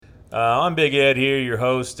I'm Big Ed here, your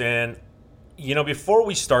host. And, before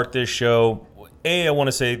we start this show, I want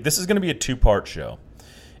to say this is going to be a two-part show.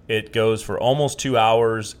 It goes for almost 2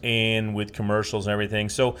 hours and with commercials and everything.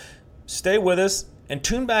 So stay with us and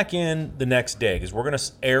tune back in the next day because we're going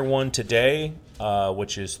to air one today,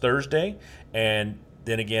 which is Thursday. And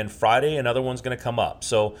then again, Friday, another one's going to come up.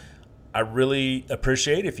 So I really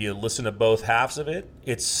appreciate if you listen to both halves of it.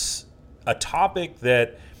 It's a topic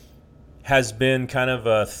that has been kind of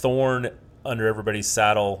a thorn under everybody's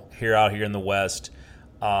saddle out here in the West.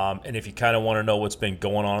 And if you kind of want to know what's been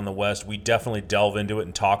going on in the West, we definitely delve into it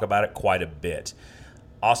and talk about it quite a bit.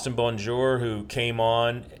 Austin Bonjour, who came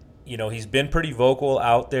on, he's been pretty vocal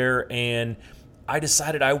out there, and I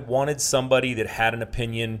decided I wanted somebody that had an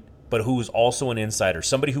opinion, but who was also an insider,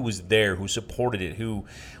 somebody who was there, who supported it, who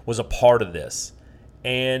was a part of this.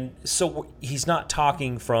 And so he's not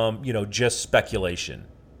talking from, just speculation.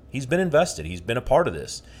 He's been invested. He's been a part of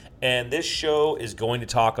this. And this show is going to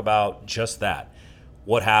talk about just that.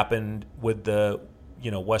 What happened with the,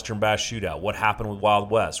 Western Bass Shootout? What happened with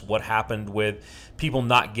Wild West? What happened with people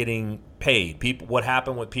not getting paid? What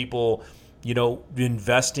happened with people,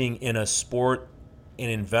 investing in a sport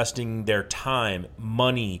and investing their time,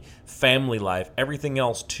 money, family life, everything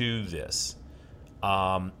else to this?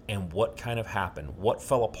 And what kind of happened? What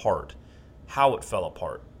fell apart? How it fell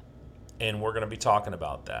apart? And we're going to be talking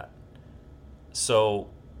about that.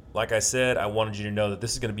 So, like I said, I wanted you to know that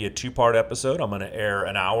this is going to be a two-part episode. I'm going to air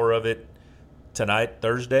an hour of it tonight,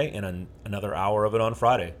 Thursday, and another hour of it on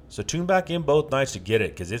Friday. So tune back in both nights to get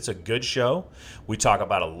it because it's a good show. We talk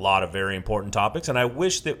about a lot of very important topics, and I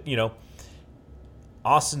wish that,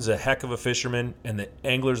 Austin's a heck of a fisherman, and the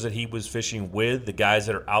anglers that he was fishing with, the guys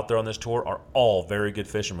that are out there on this tour, are all very good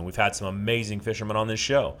fishermen. We've had some amazing fishermen on this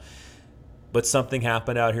show. But something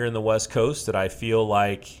happened out here in the West Coast that I feel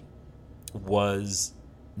like was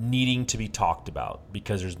needing to be talked about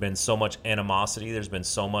because there's been so much animosity. There's been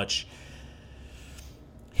so much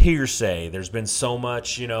hearsay. There's been so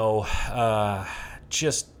much,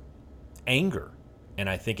 just anger. And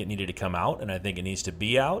I think it needed to come out, and I think it needs to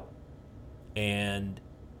be out. And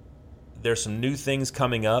there's some new things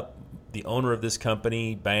coming up. The owner of this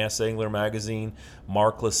company, Bass Angler Magazine,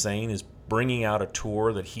 Mark Lassane, is bringing out a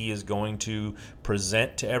tour that he is going to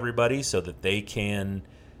present to everybody so that they can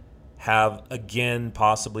have, again,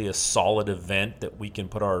 possibly a solid event that we can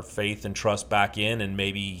put our faith and trust back in and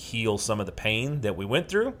maybe heal some of the pain that we went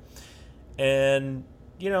through. And,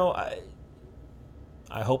 I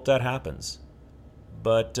hope that happens.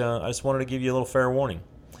 But I just wanted to give you a little fair warning.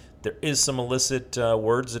 There is some illicit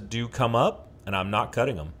words that do come up, and I'm not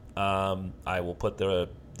cutting them. I will put the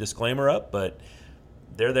disclaimer up, but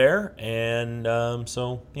they're there. And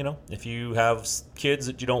so, if you have kids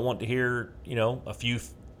that you don't want to hear, a few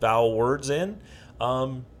foul words in,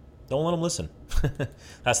 don't let them listen.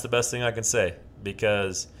 That's the best thing I can say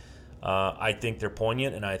because I think they're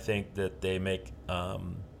poignant, and I think that they make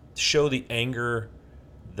show the anger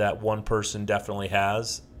that one person definitely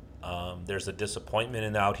has. There's a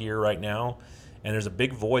disappointment out here right now, and there's a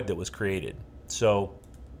big void that was created. So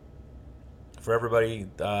for everybody,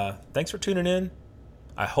 thanks for tuning in.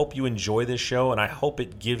 I hope you enjoy this show, and I hope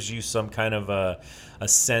it gives you some kind of a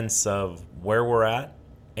sense of where we're at.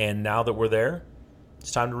 And now that we're there,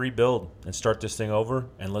 it's time to rebuild and start this thing over.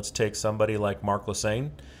 And let's take somebody like Mark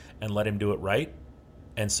Lassane and let him do it right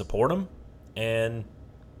and support him and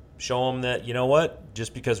show him that,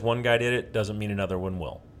 just because one guy did it doesn't mean another one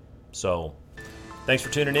will. So thanks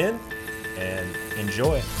for tuning in and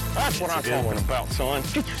enjoy. That's what I'm talking about, son.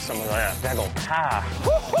 Get you some of that. Daggone pie.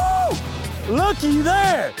 Woo-hoo! Looky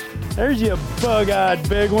there! There's your bug-eyed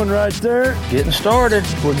big one right there. Getting started.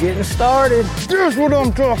 We're getting started. Here's what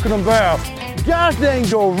I'm talking about. Gosh dang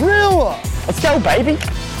gorilla! Let's go, baby.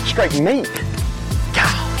 Straight meat.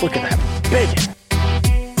 God, look at that biggin'.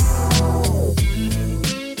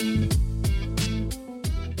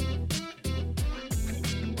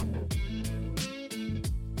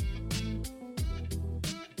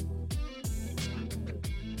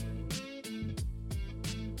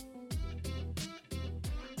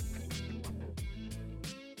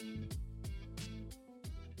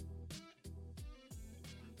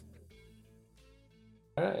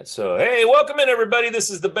 All right, so hey, welcome in everybody.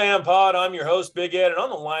 This is the BAM Pod. I'm your host, Big Ed, and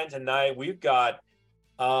on the line tonight we've got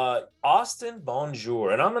Austin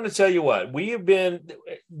Bonjour. And I'm going to tell you what, we have been,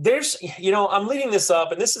 I'm leading this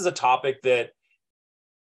up, and this is a topic that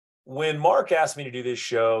when Mark asked me to do this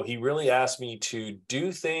show, he really asked me to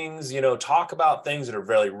do things, talk about things that are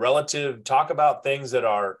very relative, talk about things that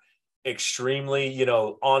are extremely,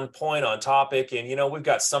 on point, on topic. And, we've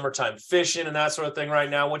got summertime fishing and that sort of thing right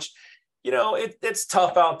now, which it's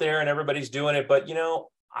tough out there and everybody's doing it. But,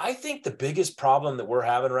 I think the biggest problem that we're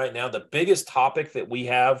having right now, the biggest topic that we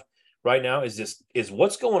have right now is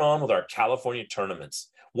what's going on with our California tournaments.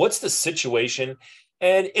 What's the situation?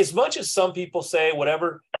 And as much as some people say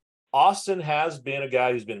whatever, Austin has been a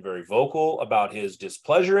guy who's been very vocal about his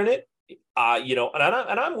displeasure in it. And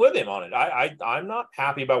I'm with him on it. I'm not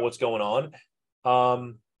happy about what's going on.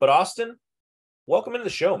 But Austin, welcome into the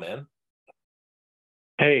show, man.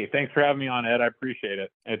 Hey, thanks for having me on, Ed. I appreciate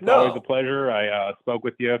it. It's No. always a pleasure. I spoke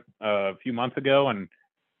with you a few months ago, and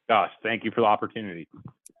gosh, thank you for the opportunity.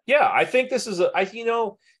 Yeah, I think this is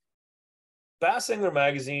Bass Angler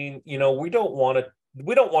Magazine. We don't want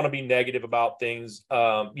to be negative about things.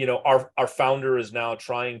 Our founder is now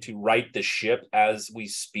trying to right the ship as we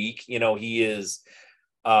speak. He is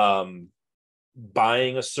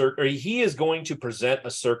buying a circuit, or he is going to present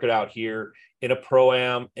a circuit out here in a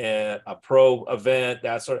pro-am and a pro event,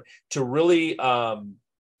 that sort of, to really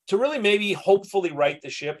maybe hopefully right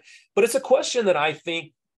the ship. But it's a question that I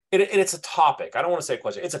think, and it's a topic. I don't want to say a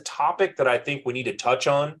question. It's a topic that I think we need to touch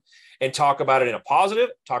on and talk about it in a positive,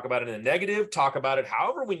 talk about it in a negative, talk about it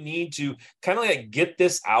however we need to kind of like get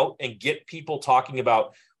this out and get people talking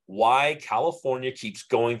about why California keeps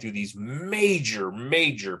going through these major,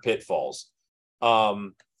 major pitfalls.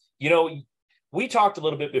 We talked a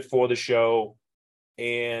little bit before the show,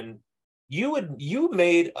 and you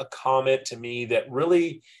made a comment to me that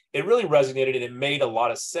really resonated, and it made a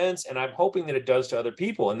lot of sense. And I'm hoping that it does to other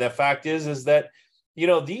people. And the fact is that,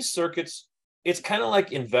 these circuits, it's kind of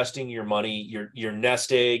like investing your money, your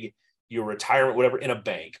nest egg, your retirement, whatever, in a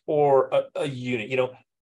bank or a unit.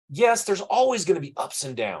 Yes, there's always going to be ups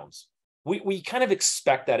and downs. We kind of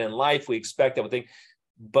expect that in life. We expect that with things.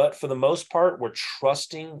 But for the most part, we're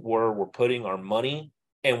trusting where we're putting our money.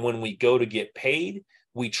 And when we go to get paid,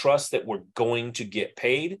 we trust that we're going to get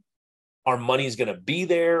paid. Our money is going to be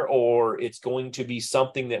there, or it's going to be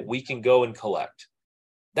something that we can go and collect.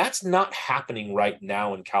 That's not happening right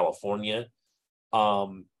now in California.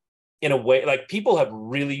 In a way, like, people have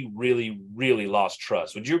really, really, really lost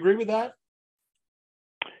trust. Would you agree with that?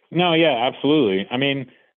 No, yeah, absolutely. I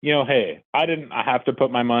mean, hey, I have to put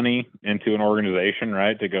my money into an organization,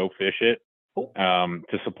 right, to go fish it,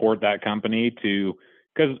 to support that company,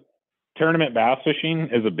 because tournament bass fishing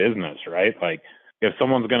is a business, right? Like, if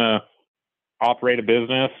someone's going to operate a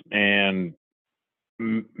business and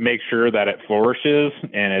make sure that it flourishes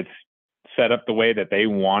and it's set up the way that they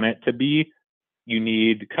want it to be, you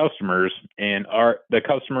need customers, and the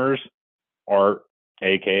customers are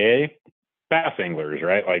AKA bass anglers,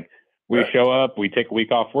 right? Like, we show up, we take a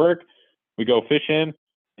week off work, we go fishing,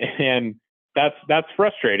 and that's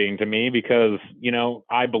frustrating to me because,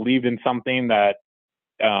 I believed in something that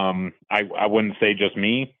I wouldn't say just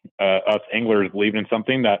me, us anglers believed in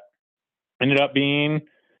something that ended up being,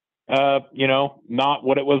 not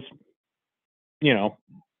what it was,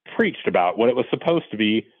 preached about, what it was supposed to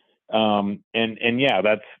be. And yeah,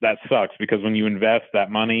 that sucks, because when you invest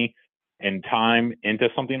that money and time into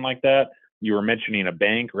something like that, you were mentioning a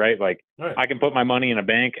bank, right? Like, right. I can put my money in a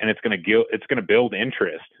bank and it's going to build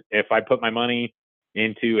interest. If I put my money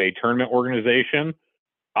into a tournament organization,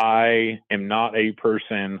 I am not a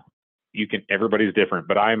person, everybody's different,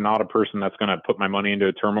 but I am not a person that's going to put my money into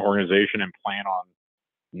a tournament organization and plan on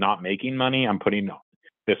not making money. I'm putting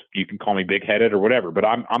this, you can call me big headed or whatever, but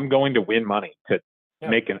I'm going to win money to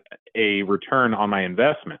make a return on my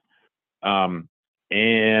investment. And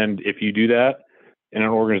if you do that in an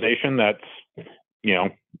organization that's,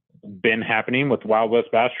 been happening with Wild West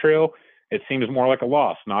Bass Trail, it seems more like a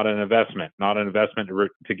loss, not an investment,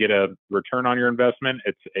 to get a return on your investment.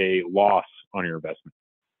 It's a loss on your investment.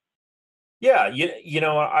 Yeah.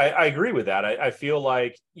 I agree with that. I feel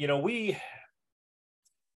like,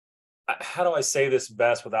 how do I say this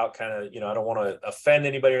best without kind of, I don't want to offend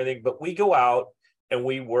anybody or anything, but we go out and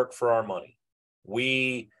we work for our money.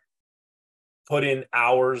 We put in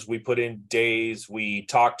hours, we put in days, we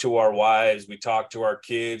talk to our wives, we talk to our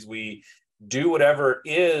kids, we do whatever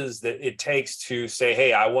it is that it takes to say,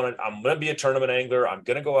 hey, I'm going to be a tournament angler. I'm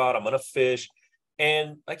going to go out, I'm going to fish.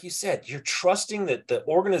 And like you said, you're trusting that the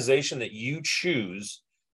organization that you choose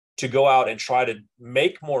to go out and try to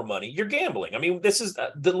make more money, you're gambling. I mean, this is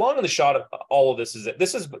the long and the short of all of this is that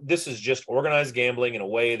this is just organized gambling in a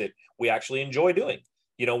way that we actually enjoy doing.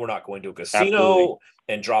 We're not going to a casino Absolutely.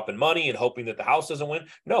 and dropping money and hoping that the house doesn't win.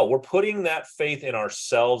 No, we're putting that faith in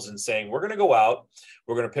ourselves and saying, we're going to go out,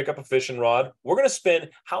 we're going to pick up a fishing rod. We're going to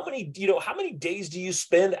spend how many days do you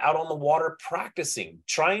spend out on the water practicing,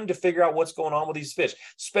 trying to figure out what's going on with these fish,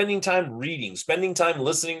 spending time reading, spending time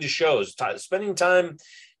listening to shows, spending time,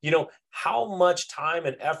 how much time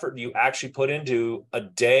and effort do you actually put into a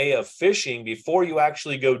day of fishing before you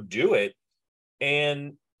actually go do it?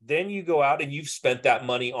 And then you go out and you've spent that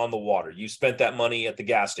money on the water. You spent that money at the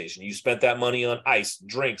gas station. You spent that money on ice,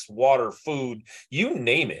 drinks, water, food, you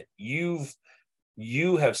name it.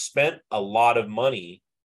 You have spent a lot of money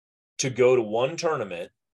to go to one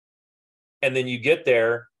tournament, and then you get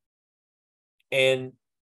there, and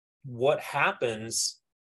what happens,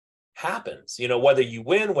 whether you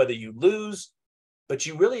win, whether you lose, but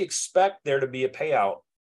you really expect there to be a payout.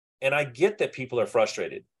 And I get that people are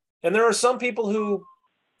frustrated. And there are some people who,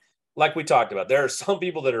 like we talked about, there are some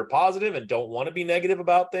people that are positive and don't want to be negative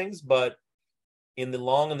about things, but in the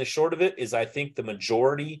long and the short of it is, I think the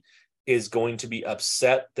majority is going to be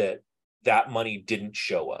upset that money didn't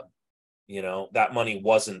show up. That money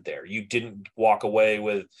wasn't there. You didn't walk away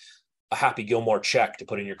with a Happy Gilmore check to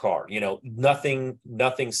put in your car. Nothing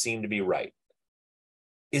seemed to be right.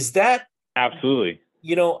 Is that absolutely?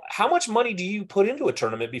 How much money do you put into a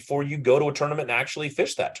tournament before you go to a tournament and actually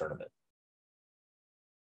fish that tournament?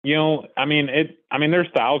 There's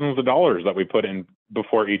thousands of dollars that we put in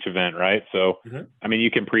before each event, right? So,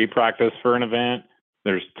 you can pre-practice for an event.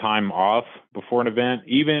 There's time off before an event.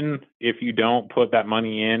 Even if you don't put that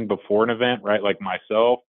money in before an event, right? Like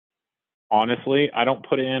myself, honestly, I don't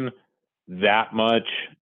put in that much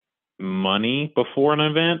money before an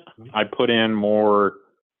event. I put in more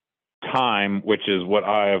time, which is what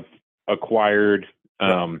I've acquired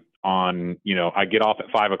on, I get off at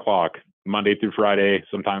 5:00 Monday through Friday,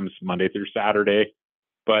 sometimes Monday through Saturday.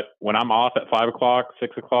 But when I'm off at 5:00,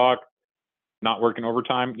 6:00, not working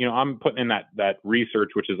overtime, I'm putting in that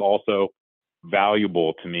research, which is also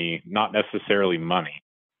valuable to me, not necessarily money.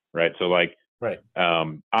 Right. So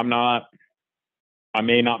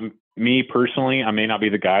me personally, I may not be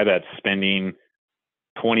the guy that's spending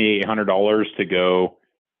 $2,800 to go,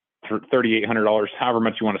 $3,800, however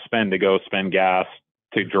much you want to spend to go spend gas,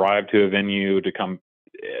 to drive to a venue, to come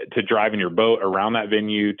to drive in your boat around that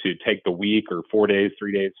venue, to take the week or 4 days,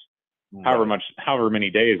 3 days, however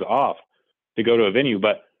many days off to go to a venue.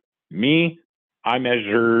 But me, I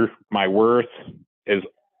measure my worth is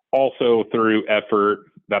also through effort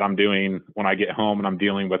that I'm doing when I get home and I'm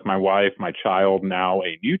dealing with my wife, my child, now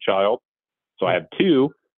a new child. So I have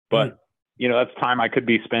two, but that's time I could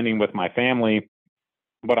be spending with my family,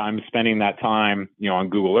 but I'm spending that time, on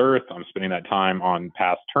Google Earth. I'm spending that time on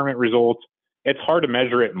past tournament results. It's hard to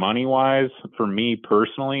measure it money wise for me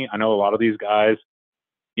personally. I know a lot of these guys,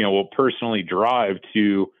 will personally drive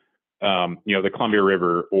to, the Columbia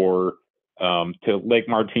River or to Lake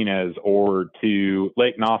Martinez or to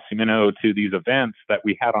Lake Nacimiento, to these events that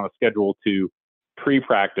we had on a schedule to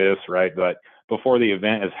pre-practice, right? But before the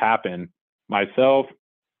event has happened, myself,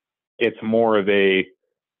 it's more of a,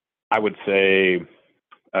 I would say,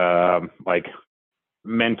 like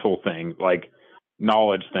mental thing, like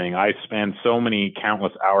knowledge thing. I spend so many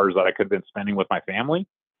countless hours that I could have been spending with my family,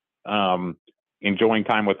 enjoying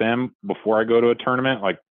time with them before I go to a tournament.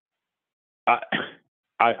 Like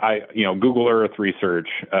I Google Earth research,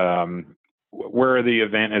 where the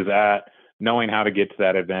event is at, knowing how to get to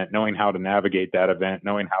that event, knowing how to navigate that event,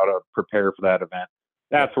 knowing how to prepare for that event.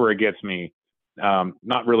 That's where it gets me.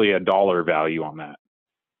 Not really a dollar value on that.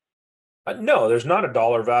 No, there's not a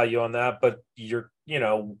dollar value on that, but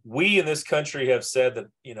we in this country have said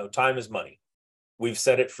that, time is money. We've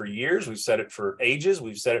said it for years. We've said it for ages.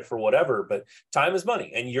 We've said it for whatever, but time is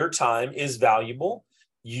money and your time is valuable.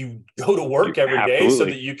 You go to work every day so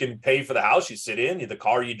that you can pay for the house you sit in, the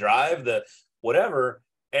car you drive, the whatever.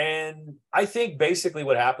 And I think basically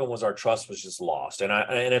what happened was our trust was just lost. And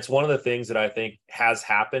it's one of the things that I think has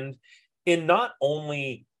happened in not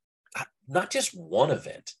just one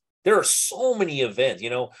event. There are so many events,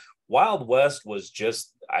 Wild West was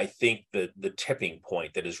just, I think, the tipping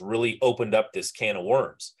point that has really opened up this can of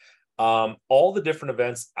worms. All the different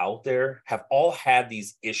events out there have all had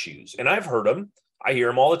these issues, and I've heard them. I hear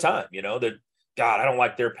them all the time, that, God, I don't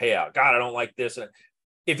like their payout. God, I don't like this.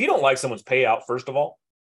 If you don't like someone's payout, first of all,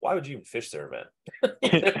 why would you even fish their event?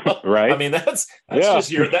 Right. I mean, that's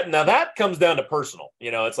just now that comes down to personal,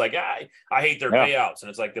 it's like, I hate their payouts. And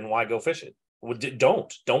it's like, then why go fish it? Well,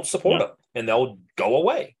 don't support them and they'll go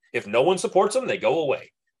away. If no one supports them, they go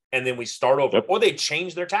away. And then we start over, or they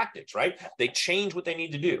change their tactics, right? They change what they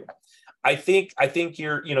need to do. I think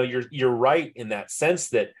you're right in that sense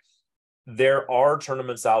that there are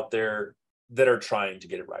tournaments out there that are trying to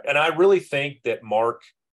get it right. And I really think that Mark,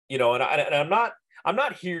 and I'm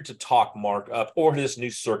not here to talk Mark up or this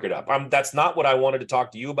new circuit up. That's not what I wanted to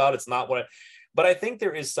talk to you about. It's not but I think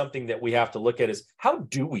there is something that we have to look at is, how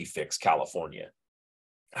do we fix California?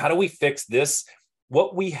 How do we fix this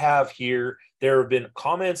what we have here, there have been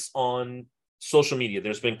comments on social media.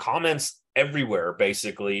 There's been comments everywhere,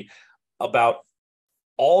 basically, about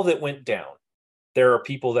all that went down. There are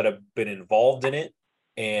people that have been involved in it,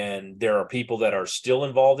 and there are people that are still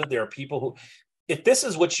involved in it. There are people who, if this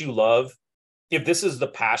is what you love, if this is the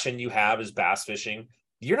passion you have is bass fishing,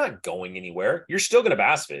 you're not going anywhere. You're still going to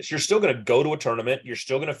bass fish. You're still going to go to a tournament. You're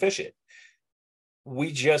still going to fish it.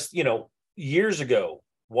 We just, years ago,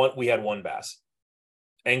 we had one bass,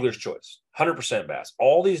 Angler's Choice, 100% bass.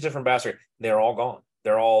 All these different bass, they're all gone.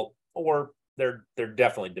 They're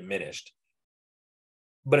definitely diminished.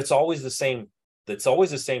 But it's always the same. It's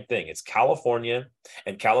always the same thing. It's California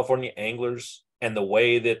and California anglers and the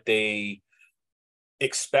way that they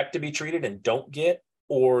expect to be treated and don't get,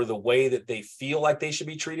 or the way that they feel like they should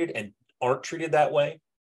be treated and aren't treated that way.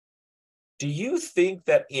 Do you think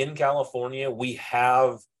that in California we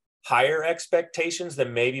have higher expectations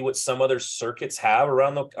than maybe what some other circuits have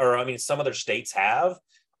some other states have?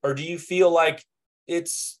 Or do you feel like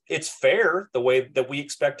it's fair the way that we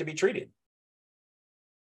expect to be treated?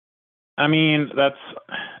 I mean,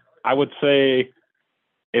 I would say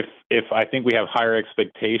if I think we have higher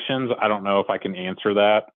expectations, I don't know if I can answer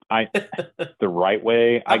that the right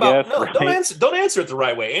way, I guess. No, right? don't answer it the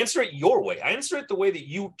right way. Answer it your way. Answer it the way that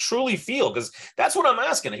you truly feel, because that's what I'm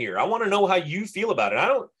asking here. I want to know how you feel about it. I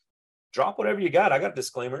don't drop whatever you got. I got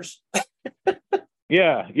disclaimers.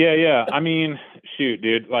 Yeah. I mean, shoot,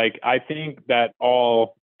 dude. Like, I think that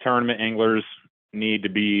all tournament anglers need to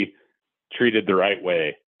be treated the right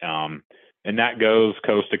way. And that goes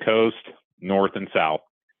coast to coast, north and south.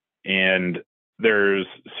 And there's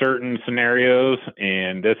certain scenarios,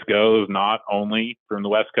 and this goes not only from the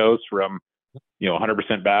West Coast, from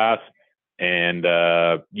 100% bass, and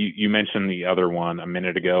you mentioned the other one a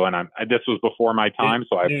minute ago, and this was before my time,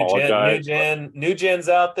 so I apologize. New Gen's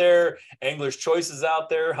out there, Angler's Choice is out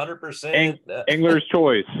there, 100%. Angler's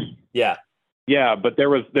Choice, yeah, but there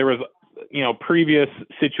was previous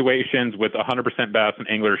situations with 100% bass and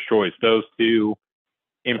Angler's Choice. Those two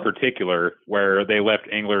in particular, where they left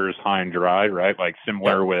anglers high and dry, right? Like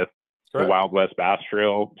similar with the Wild West Bass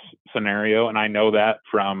Trail scenario. And I know that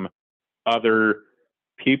from other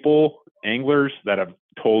people, anglers, that have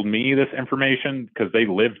told me this information because they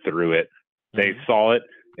lived through it. They saw it,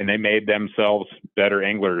 and they made themselves better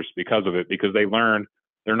anglers because of it, because they learned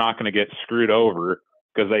they're not going to get screwed over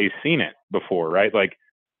because they've seen it before, right? Like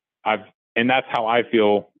and that's how I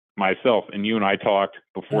feel myself. And you and I talked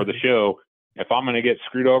before the show. If I'm going to get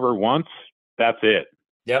screwed over once, that's it.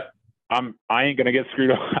 Yep. I ain't going to get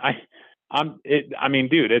screwed over. I mean,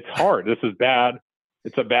 dude, it's hard. This is bad.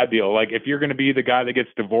 It's a bad deal. Like, if you're going to be the guy that gets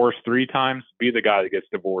divorced 3 times, be the guy that gets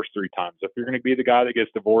divorced 3 times. If you're going to be the guy that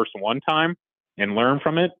gets divorced 1 time and learn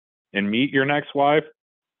from it and meet your next wife,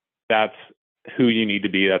 that's who you need to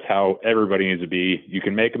be. That's how everybody needs to be. You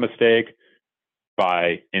can make a mistake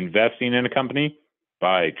by investing in a company,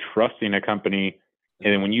 by trusting a company.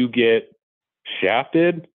 And then when you get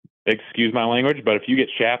shafted, excuse my language, but if you get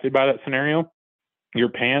shafted by that scenario, your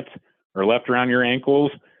pants are left around your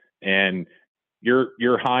ankles and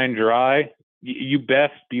you're high and dry, you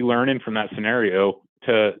best be learning from that scenario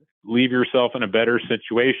to leave yourself in a better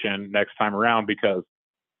situation next time around, because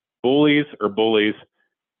bullies are bullies.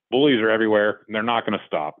 Bullies are everywhere, and they're not going to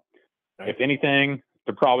stop. If anything,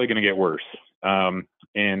 they're probably going to get worse.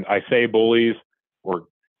 And I say bullies, or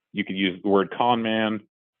you could use the word con man,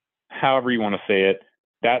 however you want to say it.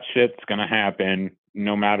 That shit's going to happen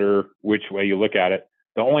no matter which way you look at it.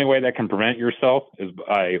 The only way that can prevent yourself is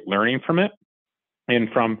by learning from it. And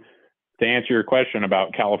to answer your question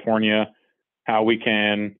about California, how we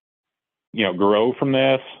can, grow from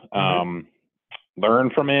this,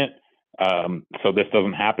 learn from it, so this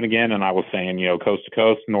doesn't happen again. And I was saying, coast to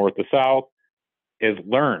coast, north to south, is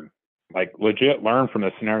learn, like legit learn from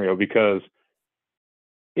this scenario, because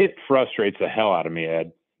it frustrates the hell out of me,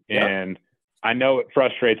 Ed. Yeah. And I know it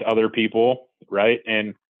frustrates other people, right?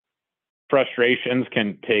 And frustrations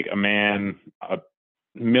can take a man a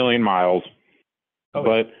million miles,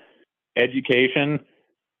 but education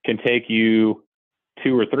can take you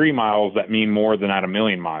 2 or 3 miles that mean more than at a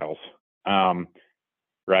million miles.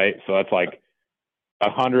 Right. So that's like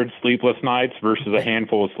 100 sleepless nights versus a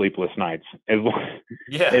handful of sleepless nights, as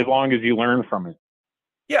long as you learn from it.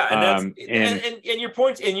 Yeah. And and your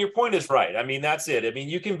point is right. I mean, that's it. I mean,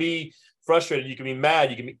 you can be frustrated, you can be mad,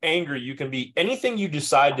 you can be angry, you can be anything you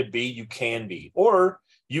decide to be, you can be, or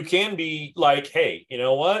you can be like, hey, you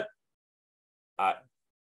know what? I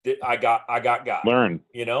got God. Learn.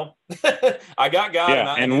 I got God.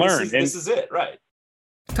 Yeah, and learn. This is it, right?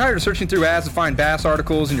 Tired of searching through ads to find bass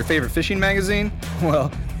articles in your favorite fishing magazine?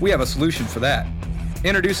 Well, we have a solution for that.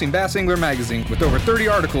 Introducing Bass Angler Magazine with over 30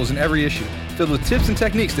 articles in every issue, filled with tips and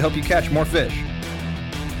techniques to help you catch more fish.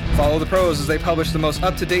 Follow the pros as they publish the most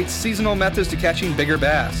up-to-date seasonal methods to catching bigger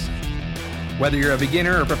bass. Whether you're a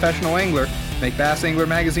beginner or professional angler, make Bass Angler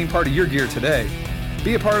Magazine part of your gear today.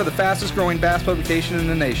 Be a part of the fastest growing bass publication in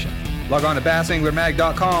the nation. Log on to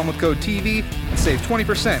bassanglermag.com with code TV and save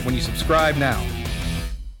 20% when you subscribe now.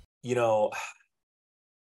 You know,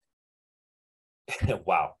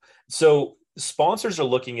 wow. So sponsors are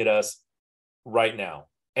looking at us right now.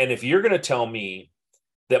 And if you're going to tell me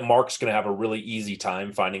that Mark's going to have a really easy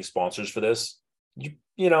time finding sponsors for this,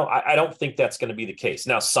 I don't think that's going to be the case.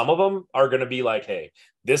 Now, some of them are going to be like, hey,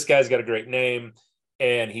 this guy's got a great name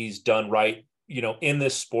and he's done right, in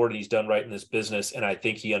this sport, he's done right in this business. And I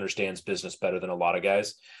think he understands business better than a lot of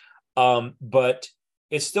guys. But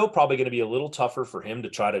it's still probably going to be a little tougher for him to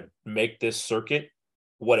try to make this circuit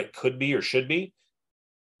what it could be or should be,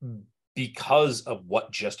 because of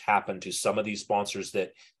what just happened to some of these sponsors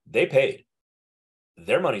that they paid.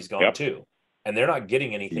 Their money's gone too, and they're not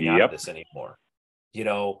getting anything out of this anymore.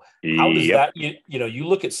 How does that, you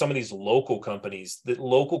look at some of these local companies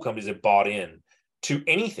that bought in to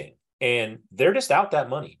anything, and they're just out that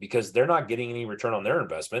money because they're not getting any return on their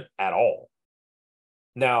investment at all.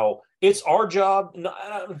 Now, it's our job,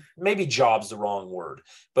 maybe job's the wrong word,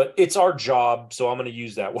 but it's our job. So I'm going to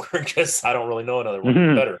use that word because I don't really know another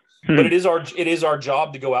word better. But it is our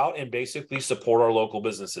job to go out and basically support our local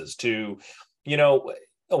businesses. To,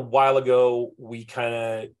 a while ago, we kind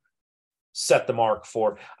of set the mark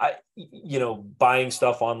for, buying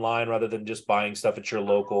stuff online rather than just buying stuff at your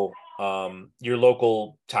local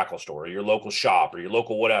tackle store, or your local shop, or your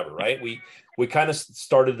local whatever, right? We kind of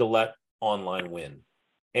started to let online win.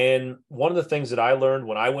 And one of the things that I learned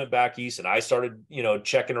when I went back east and I started,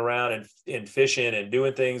 checking around and fishing and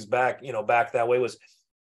doing things back that way, was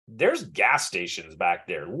there's gas stations back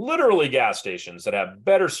there, literally gas stations that have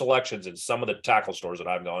better selections than some of the tackle stores that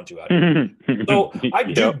I've gone to out here. So I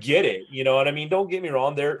do get it. You know what I mean? Don't get me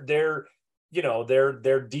wrong. They're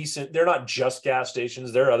decent. They're not just gas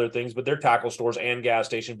stations. There are other things, but they're tackle stores and gas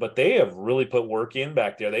stations, but they have really put work in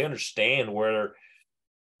back there. They understand where,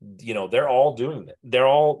 they're all doing it. They're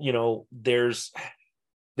all, there's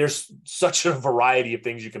such a variety of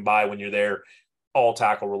things you can buy when you're there, all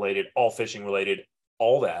tackle related, all fishing related,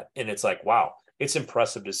 all that. And it's like, wow, it's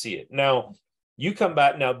impressive to see it. Now you come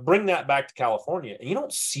back, bring that back to California, and you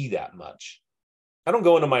don't see that much. I don't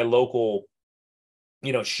go into my local,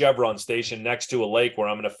 Chevron station next to a lake where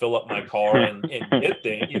I'm going to fill up my car and get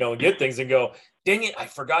things and go, dang it, I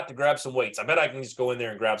forgot to grab some weights. I bet I can just go in there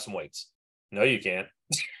and grab some weights. No, you can't.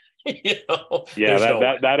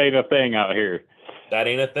 That ain't a thing out here. That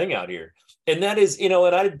ain't a thing out here. And that is, and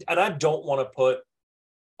I don't want to put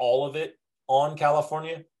all of it on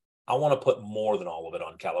California. I want to put more than all of it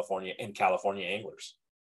on California and California anglers.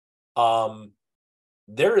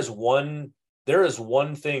 There is one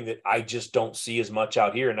thing that I just don't see as much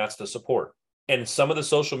out here, and that's the support. And some of the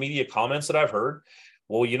social media comments that I've heard,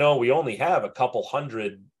 well, we only have a couple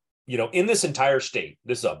hundred, in this entire state.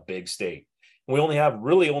 This is a big state. We only have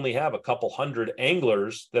a couple hundred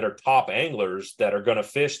anglers that are top anglers that are going to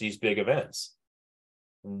fish these big events.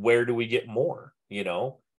 Where do we get more?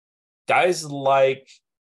 Guys like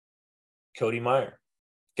Cody Meyer,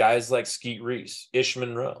 guys like Skeet Reese, Ish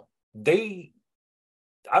Monroe, I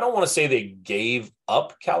don't want to say they gave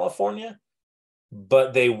up California,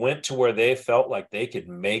 but they went to where they felt like they could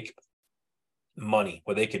make money,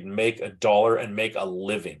 where they could make a dollar and make a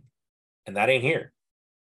living. And that ain't here.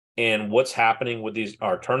 And what's happening with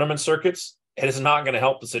our tournament circuits, it is not going to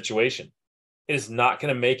help the situation. It is not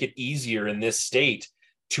going to make it easier in this state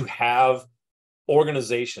to have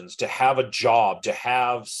organizations, to have a job, to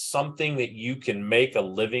have something that you can make a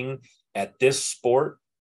living at this sport.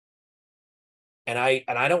 And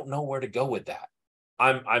I don't know where to go with that.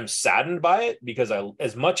 I'm saddened by it because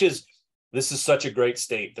as much as this is such a great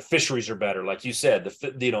state, the fisheries are better, like you said.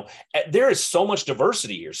 There is so much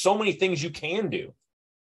diversity here, so many things you can do.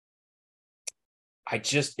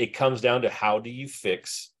 It comes down to, how do you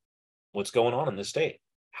fix what's going on in this state?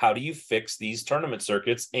 How do you fix these tournament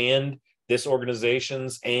circuits and this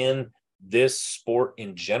organizations and this sport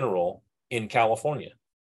in general in California?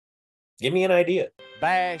 Give me an idea.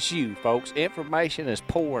 Bass U, folks. Information is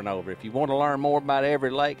pouring over. If you want to learn more about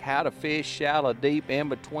every lake, how to fish, shallow, deep, in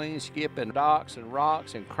between, skipping docks and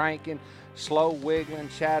rocks and cranking, slow wiggling,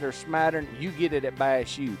 shatter, smattering, you get it at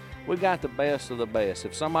Bass U. We got the best of the best.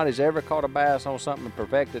 If somebody's ever caught a bass on something and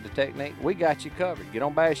perfected the technique, we got you covered. Get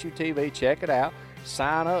on Bass U TV, check it out,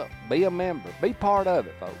 sign up, be a member, be part of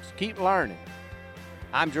it, folks. Keep learning.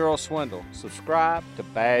 I'm Gerald Swindle. Subscribe to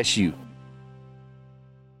Bass U.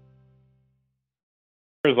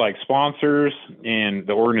 There's like sponsors and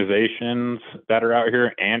the organizations that are out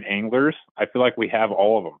here and anglers. I feel like we have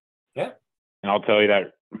all of them. Yeah. And I'll tell you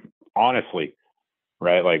that honestly,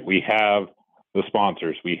 right? Like we have the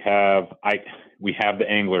sponsors, we have the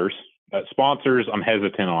anglers. Sponsors, I'm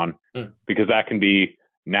hesitant on because that can be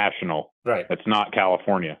national. Right. That's not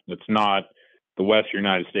California. That's not the Western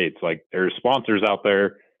United States. Like there's sponsors out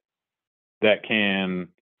there that can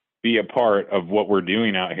be a part of what we're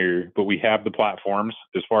doing out here, but we have the platforms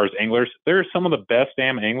as far as anglers. There's some of the best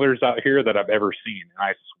damn anglers out here that I've ever seen. And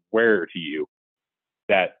I swear to you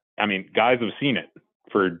that, I mean, guys have seen it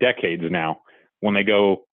for decades now when they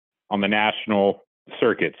go on the national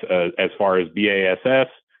circuits, as far as BASS,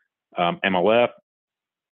 MLF,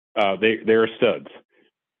 they're studs.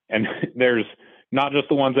 And there's not just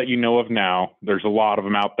the ones that you know of now. There's a lot of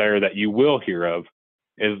them out there that you will hear of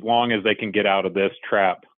as long as they can get out of this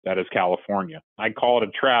trap that is California. I call it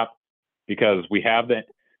a trap because we have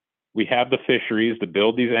the fisheries to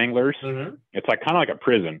build these anglers. Mm-hmm. It's like kind of like a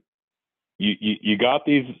prison. You got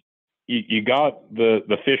these, you got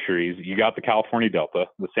the fisheries, you got the California Delta,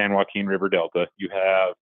 the San Joaquin River Delta, you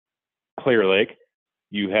have Clear Lake,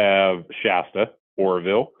 you have Shasta,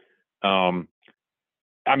 Oroville.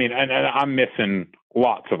 I mean, and I'm missing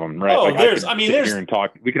lots of them, right? Oh, like there's here and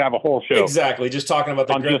talk. We could have a whole show. Exactly. Just talking about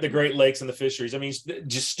the Great Lakes and the fisheries. I mean,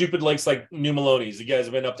 just stupid lakes like New Melones. You guys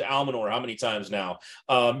have been up to Almanor how many times now?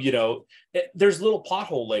 There's little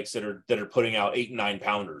pothole lakes that are putting out 8 and 9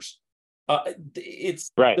 pounders.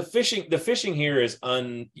 It's right. The fishing here is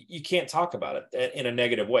you can't talk about it in a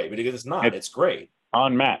negative way because it's not. It's great.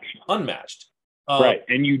 Unmatched. Right.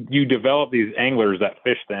 And you develop these anglers that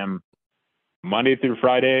fish them Monday through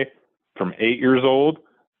Friday from 8 years old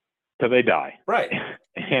till they die. Right.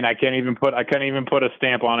 And I can't even put a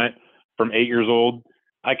stamp on it from 8 years old.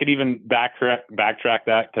 I could even backtrack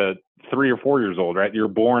that to 3 or 4 years old, right? You're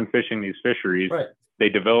born fishing these fisheries. Right. They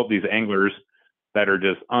develop these anglers that are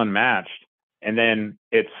just unmatched. And then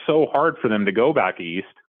it's so hard for them to go back east.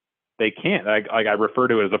 They can't. Like I refer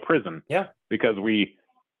to it as a prison. Yeah. Because we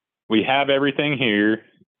have everything here.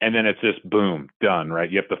 And then it's just boom, done, right?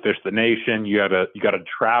 You have to fish the nation. You gotta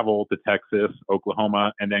travel to Texas,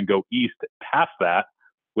 Oklahoma, and then go east past that.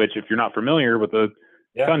 Which, if you're not familiar with the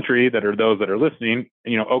country, that are those that are listening,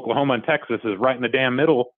 Oklahoma and Texas is right in the damn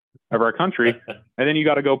middle of our country, and then you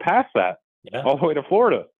got to go past that all the way to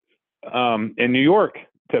Florida, and New York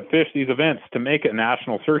to fish these events to make a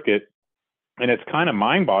national circuit. And it's kind of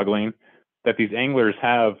mind-boggling that these anglers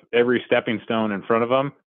have every stepping stone in front of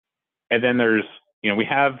them, and then there's we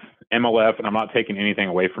have MLF, and I'm not taking anything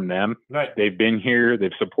away from them. Right. They've been here.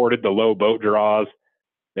 They've supported the low boat draws.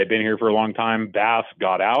 They've been here for a long time. Bass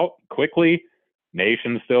got out quickly.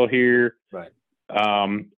 Nation's still here. Right.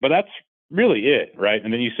 But that's really it, right?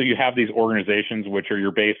 And then you have these organizations, which are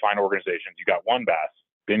your baseline organizations. You got One Bass,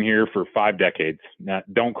 been here for 5 decades. Now,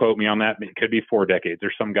 don't quote me on that. It could be 4 decades.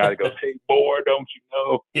 There's some guy that goes, "Hey, boy, don't you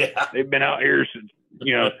know? Yeah. They've been out here since,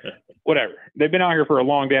 whatever. They've been out here for a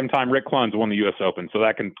long damn time." Rick Clun's won the U.S. Open, so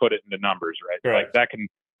that can put it into numbers, right? Like that can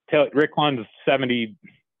tell. Rick Clun's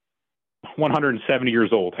 170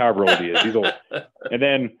 years old, however old he is. He's old. And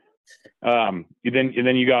then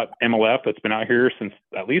you got MLF that's been out here since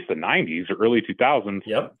at least the 90s or early 2000s.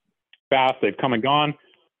 Yep. Bass, they've come and gone.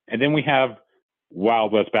 And then we have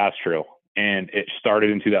Wild West Bass Trail, and it started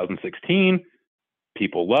in 2016.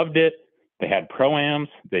 People loved it. They had pro-ams.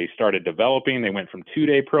 They started developing. They went from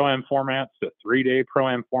 2-day pro-am formats to 3-day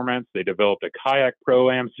pro-am formats. They developed a kayak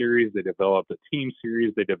pro-am series. They developed a team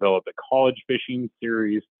series. They developed a college fishing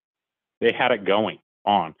series. They had it going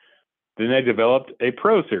on. Then they developed a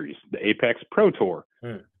pro series, the Apex Pro Tour,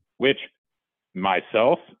 which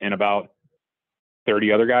myself and about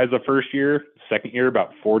 30 other guys the first year, second year,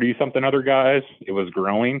 about 40 something other guys, it was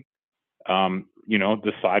growing,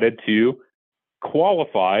 decided to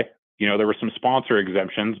qualify. There were some sponsor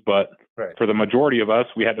exemptions, but for the majority of us,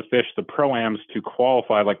 we had to fish the pro-ams to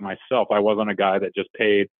qualify. Like myself, I wasn't a guy that just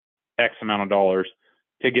paid X amount of dollars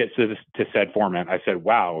to get to said format. I said,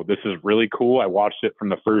 wow, this is really cool. I watched it from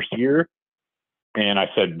the first year, and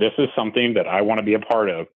I said, this is something that I want to be a part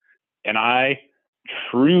of. And I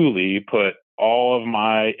truly put all of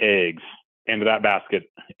my eggs into that basket.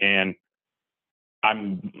 And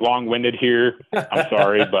I'm long-winded here. I'm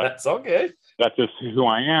sorry, but that's okay. That's just who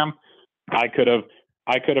I am. I could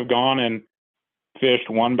have gone and fished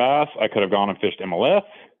One Bass. I could have gone and fished MLF.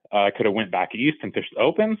 I could have went back east and fished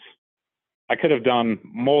opens. I could have done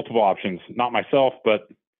multiple options, not myself, but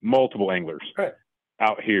multiple anglers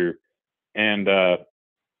out here. And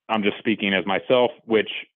I'm just speaking as myself, which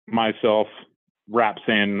wraps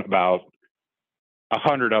in about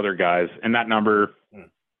 100 other guys. And that number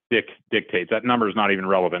dictates. That number is not even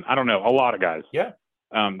relevant. I don't know. A lot of guys. Yeah.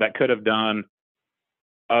 That could have done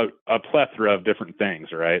a plethora of different things,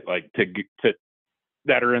 right? Like to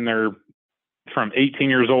that are in there from 18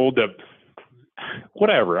 years old to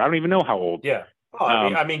whatever. I don't even know how old. Yeah. Oh,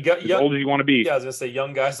 I mean, as old as you want to be. Yeah, I was gonna say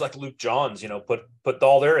young guys like Luke Johns, put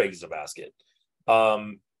all their eggs in a basket.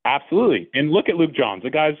 Absolutely. And look at Luke Johns. The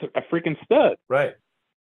guy's a freaking stud. Right.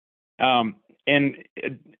 And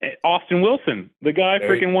Austin Wilson, the guy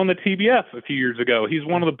freaking won the TBS a few years ago. He's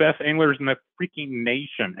one of the best anglers in the freaking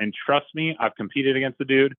nation. And trust me, I've competed against the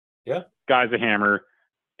dude. Yeah. Guy's a hammer.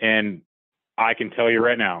 And I can tell you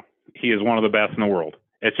right now, he is one of the best in the world.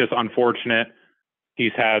 It's just unfortunate.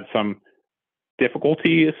 He's had some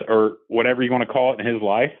difficulties or whatever you want to call it in his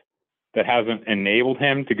life that hasn't enabled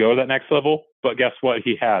him to go to that next level. But guess what?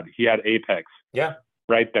 He had Apex. Yeah.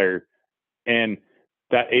 Right there. And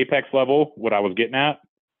that Apex level, what I was getting at,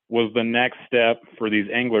 was the next step for these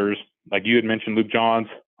anglers. Like you had mentioned, Luke Johns,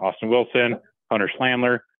 Austin Wilson, Hunter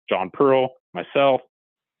Slandler, John Pearl, myself,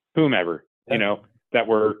 whomever, that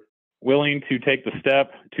were willing to take the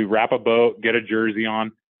step to wrap a boat, get a jersey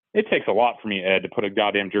on. It takes a lot for me, Ed, to put a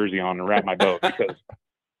goddamn jersey on and wrap my boat because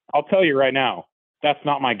I'll tell you right now, that's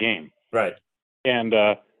not my game. Right. And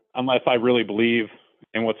unless I really believe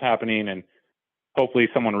in what's happening, and hopefully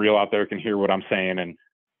someone real out there can hear what I'm saying and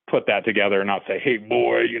put that together and not say, hey,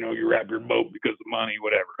 boy, you wrap your boat because of money,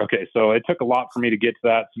 whatever. Okay, so it took a lot for me to get to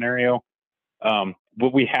that scenario.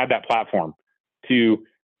 But we had that platform to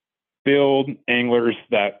build anglers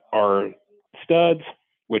that are studs,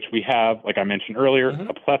 which we have, like I mentioned earlier,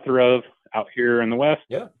 a plethora of out here in the West.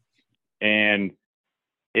 Yeah. And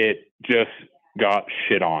it just got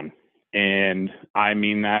shit on. And I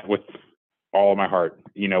mean that with all of my heart.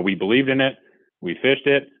 We believed in it. We fished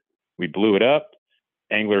it. We blew it up.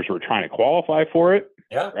 Anglers were trying to qualify for it.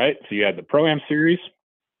 Yeah. Right. So you had the Pro-Am series,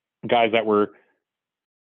 guys that were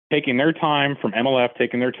taking their time from MLF,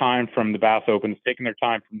 taking their time from the Bass Opens, taking their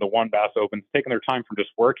time from the One Bass Opens, taking their time from just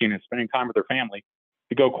working and spending time with their family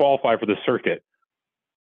to go qualify for the circuit.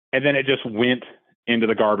 And then it just went into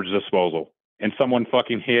the garbage disposal. And someone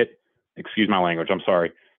fucking hit, excuse my language, I'm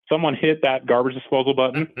sorry. Someone hit that garbage disposal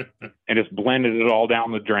button and just blended it all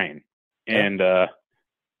down the drain. And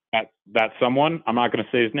that someone, I'm not going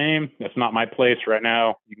to say his name. That's not my place right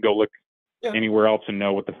now. You can go look anywhere else and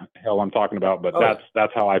know what the hell I'm talking about. But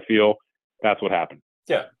that's how I feel. That's what happened.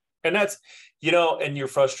 Yeah. And that's, and your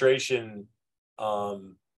frustration, I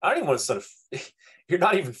don't even want to sort of, you're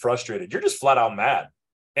not even frustrated. You're just flat out mad.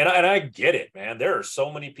 And I get it, man. There are so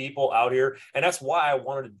many people out here. And that's why I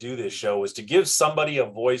wanted to do this show, is to give somebody a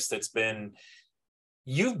voice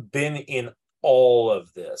you've been in all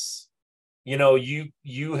of this.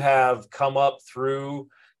 You have come up through,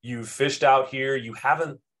 you fished out here. You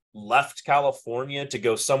haven't left California to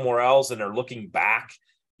go somewhere else and are looking back.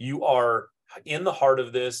 You are in the heart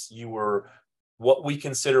of this. You were what we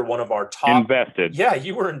consider one of our top invested. Yeah,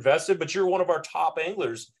 you were invested, but you're one of our top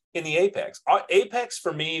anglers in the Apex. Apex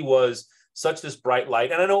for me was such this bright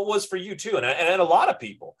light. And I know it was for you too. And a lot of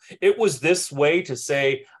people, it was this way to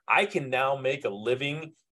say, I can now make a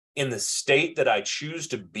living in the state that I choose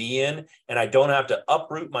to be in. And I don't have to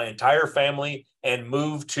uproot my entire family and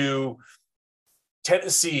move to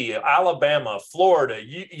Tennessee, Alabama, Florida,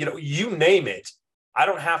 you name it. I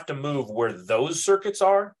don't have to move where those circuits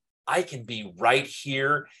are. I can be right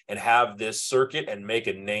here and have this circuit and make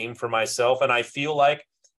a name for myself. And I feel like,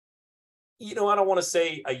 I don't want to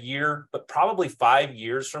say a year, but probably 5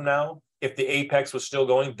 years from now, if the Apex was still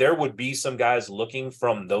going, there would be some guys looking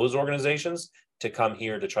from those organizations to come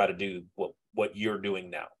here to try to do what you're doing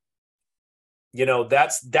now.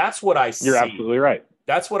 That's what I see. You're absolutely right.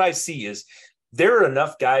 That's what I see is there are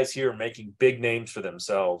enough guys here making big names for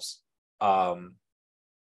themselves,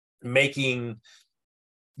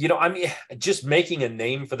 just making a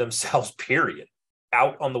name for themselves, period,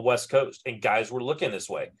 out on the West Coast. And guys were looking this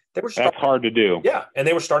way. That's hard to do. Yeah. And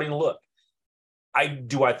they were starting to look. I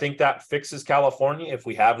think that fixes California if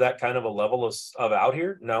we have that kind of a level of out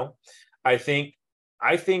here? No. I think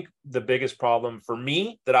the biggest problem for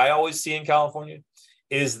me that I always see in California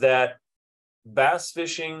is that bass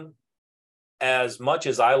fishing, as much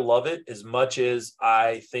as I love it, as much as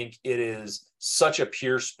I think it is such a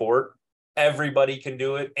pure sport, everybody can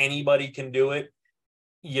do it. Anybody can do it.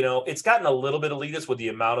 It's gotten a little bit elitist with the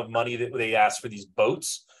amount of money that they ask for these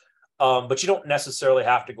boats. But you don't necessarily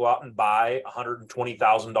have to go out and buy a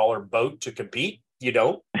 $120,000 boat to compete. You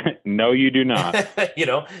don't. No, you do not.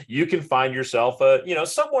 You can find yourself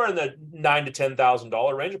somewhere in the $9,000 to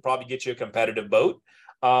 $10,000 range. Will probably get you a competitive boat,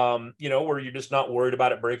 where you're just not worried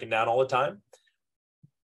about it breaking down all the time.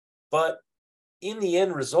 But in the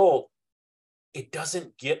end result, it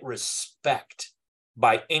doesn't get respect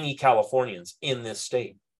by any Californians in this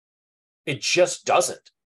state. It just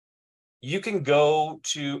doesn't. You can go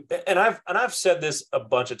to, and I've said this a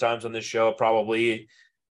bunch of times on this show, probably,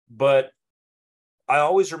 but I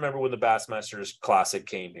always remember when the Bassmasters Classic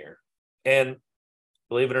came here, and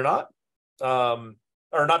believe it or not,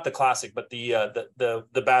 or not the Classic, but the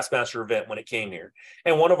Bassmaster event when it came here,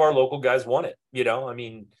 and one of our local guys won it. Yeah.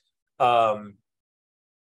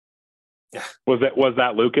 Was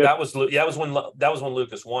that Lucas? That was when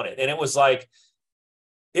Lucas won it, and it was like,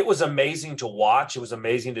 it was amazing to watch. It was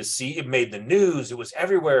amazing to see. It made the news. It was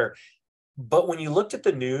everywhere. But when you looked at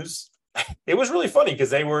the news, it was really funny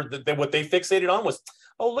because what they fixated on was,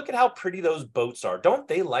 oh, look at how pretty those boats are. Don't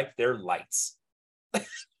they like their lights?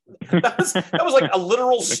 that was like a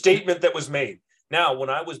literal statement that was made. Now, when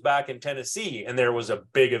I was back in Tennessee and there was a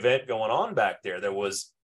big event going on back there, there was,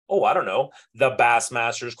 I don't know, the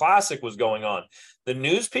Bassmasters Classic was going on. The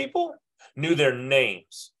news people knew their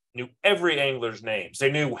names. Knew every angler's names.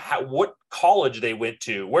 They knew what college they went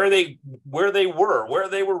to, where they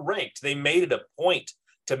were ranked. They made it a point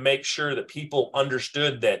to make sure that people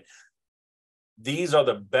understood that these are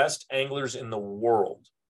the best anglers in the world.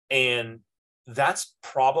 And that's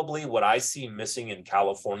probably what I see missing in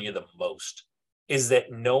California the most, is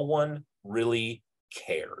that no one really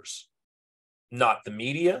cares. Not the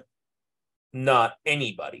media, not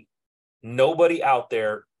anybody. Nobody out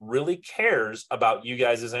there really cares about you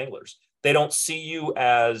guys as anglers. They don't see you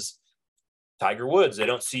as Tiger Woods. They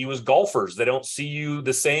don't see you as golfers. They don't see you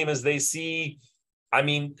the same as they see,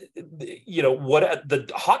 what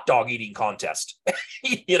the hot dog eating contest,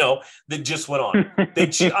 that just went on.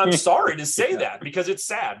 I'm sorry to say that because it's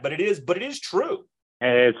sad, but it is true.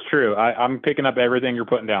 It's true. I'm picking up everything you're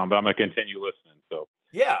putting down, but I'm going to continue listening. So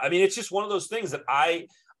yeah, it's just one of those things that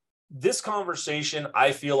this conversation,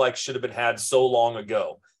 I feel like should have been had so long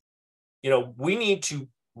ago. We need to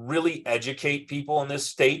really educate people in this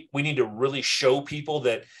state. We need to really show people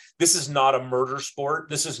that this is not a murder sport.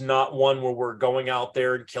 This is not one where we're going out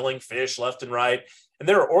there and killing fish left and right. And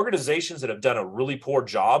there are organizations that have done a really poor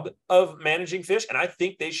job of managing fish. And I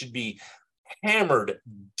think they should be hammered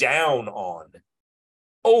down on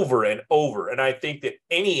over and over. And I think that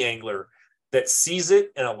any angler that sees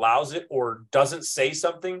it and allows it or doesn't say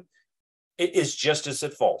something, it is just as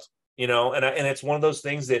at fault, and it's one of those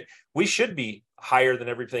things that we should be higher than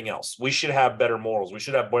everything else. We should have better morals. We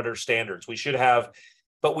should have better standards.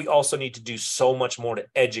 But we also need to do so much more to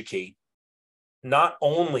educate not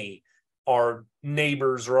only our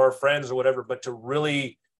neighbors or our friends or whatever, but to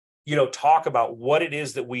really, talk about what it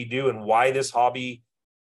is that we do and why this hobby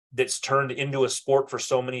that's turned into a sport for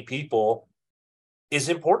so many people is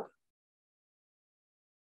important.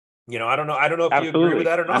 I don't know if Absolutely. you agree with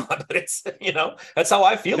that or not, but it's, that's how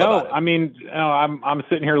I feel about it. I'm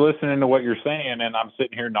sitting here listening to what you're saying, and I'm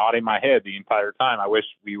sitting here nodding my head the entire time. I wish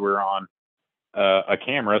we were on a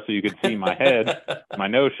camera so you could see my head, my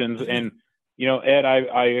notions. And, Ed,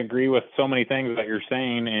 I agree with so many things that you're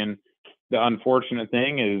saying. And the unfortunate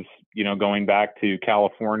thing is, going back to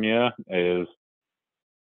California is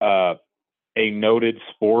a noted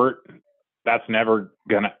sport. That's never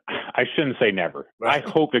gonna, I shouldn't say never. Right. I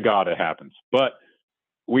hope to God it happens, but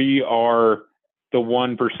we are the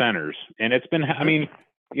 1%ers. And it's been,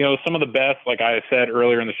 some of the best, like I said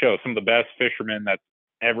earlier in the show, some of the best fishermen that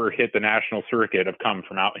ever hit the national circuit have come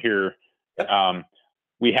from out here. Yep.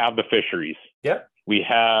 We have the fisheries. Yeah. We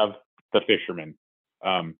have the fishermen.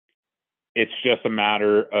 It's just a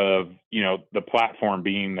matter of, the platform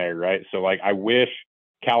being there. Right. So I wish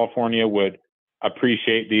California would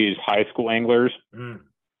appreciate these high school anglers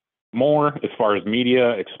more as far as media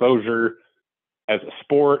exposure as a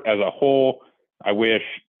sport as a whole. I wish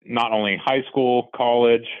not only high school,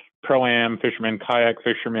 college, pro-am fishermen, kayak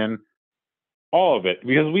fishermen, all of it,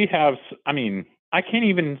 because we have, we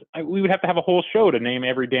would have to have a whole show to name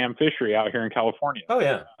every damn fishery out here in California. Oh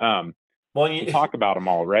yeah. You talk about them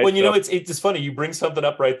all, right? Well, it's funny. You bring something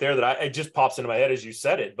up right there that it just pops into my head as you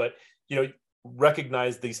said it, but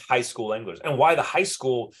recognize these high school anglers and why the high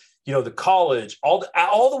school, the college,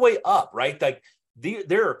 all the way up, right? Like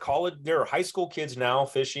there are high school kids now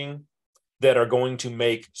fishing that are going to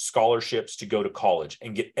make scholarships to go to college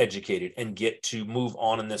and get educated and get to move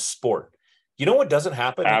on in this sport. You know what doesn't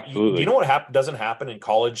happen? Absolutely. You know what doesn't happen in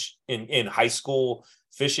college, in high school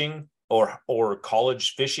fishing or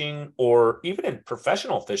college fishing, or even in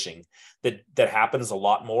professional fishing that happens a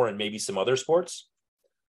lot more in maybe some other sports?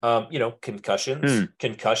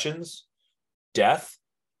 Concussions, death,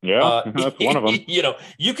 Yeah, that's one of them. You know,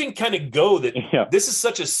 you can kind of go that Yeah. this is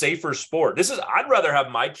such a safer sport. I'd rather have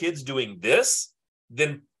my kids doing this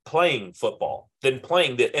than playing football, than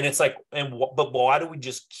playing that. And it's like, but why do we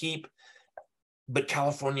just keep? But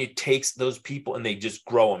California takes those people and they just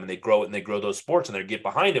grow them, and they grow it, and they grow those sports, and they get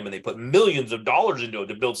behind them, and they put millions of dollars into it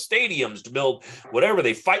to build stadiums, to build whatever.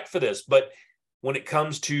 They fight for this. But when it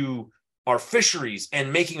comes to our fisheries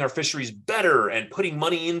and making our fisheries better and putting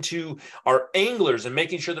money into our anglers and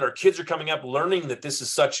making sure that our kids are coming up learning that this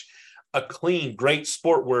is such a clean, great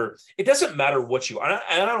sport where it doesn't matter what you are.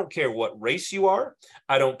 And I don't care what race you are.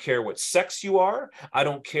 I don't care what sex you are. I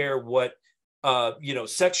don't care what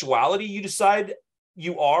sexuality you decide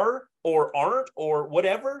you are or aren't or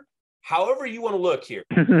whatever. However you want to look here,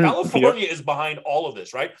 California is behind all of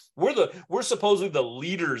this, right? We're supposedly the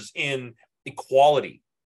leaders in equality.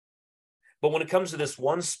 But when it comes to this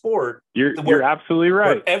one sport, you're absolutely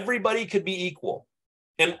right. Where everybody could be equal,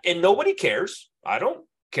 and nobody cares. I don't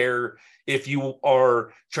care if you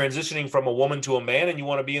are transitioning from a woman to a man and you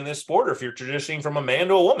want to be in this sport, or if you're transitioning from a man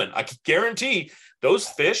to a woman. I can guarantee those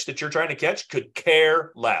fish that you're trying to catch could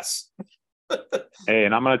care less. Hey,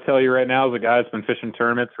 and I'm going to tell you right now, as a guy that's been fishing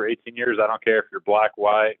tournaments for 18 years, I don't care if you're black,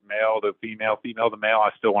 white, male to female, female to male. I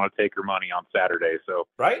still want to take your money on Saturday. So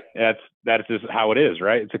right, that's just how it is,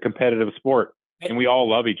 right? It's a competitive sport, and we all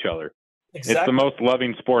love each other. Exactly. It's the most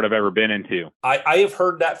loving sport I've ever been into. I have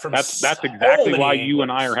heard that from that's exactly why you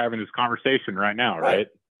and I are having this conversation right now, right?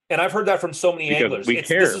 And I've heard that from so many anglers. We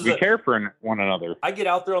care for one another. I get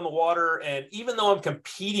out there on the water, and even though I'm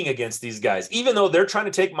competing against these guys, even though they're trying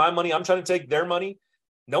to take my money, I'm trying to take their money.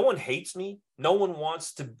 No one hates me. No one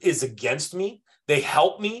is against me. They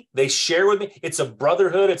help me. They share with me. It's a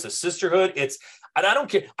brotherhood. It's a sisterhood. And I don't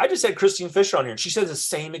care. I just had Christine Fisher on here, and she says the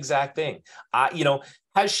same exact thing.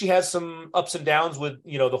 She has some ups and downs with,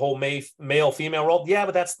 the whole male female role. Yeah,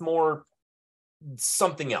 but that's more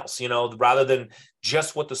something else, rather than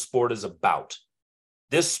just what the sport is about.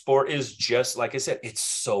 This sport is just, like I said, it's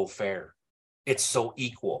so fair. It's so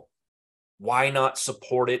equal. Why not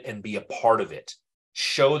support it and be a part of it?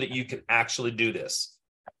 Show that you can actually do this.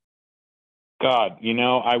 God,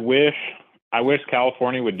 I wish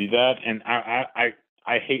California would do that. And I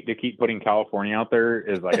hate to keep putting California out there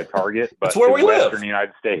as like a target, but it's where we live. Western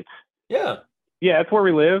United States. Yeah. Yeah, it's where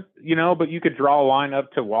we live, but you could draw a line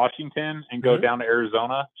up to Washington and go down to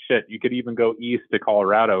Arizona. Shit, you could even go east to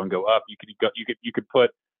Colorado and go up. You could put,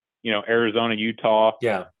 Arizona, Utah.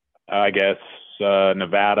 Yeah. I guess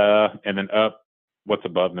Nevada, and then up. What's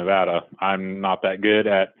above Nevada? I'm not that good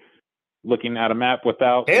at looking at a map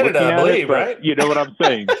without Canada, I believe, right? You know what I'm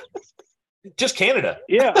saying? Just Canada.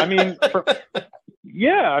 Yeah, Canada's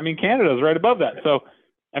right above that. So,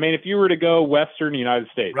 if you were to go Western United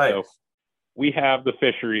States, right. So we have the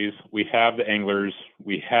fisheries, we have the anglers,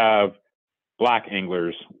 we have black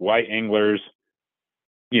anglers, white anglers,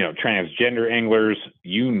 transgender anglers,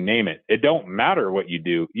 you name it. It don't matter what you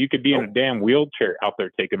do. You could be in a damn wheelchair out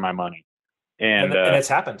there taking my money. And it's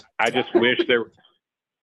happened. I just wish it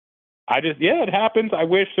happens. I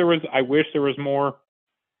wish there was more,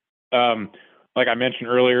 like I mentioned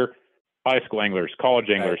earlier, high school anglers, college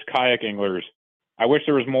anglers, kayak anglers. I wish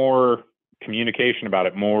there was more communication about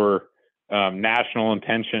it, more national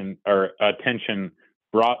attention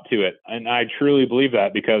brought to it. And I truly believe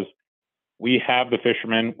that, because we have the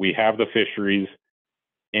fishermen, we have the fisheries,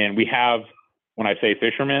 and we have, when I say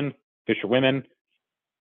fishermen, fisherwomen,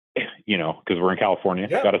 because we're in California,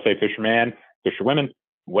 got to say fisherman, fisherwomen,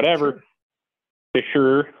 whatever.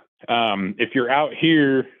 Sure. Fisher. If you're out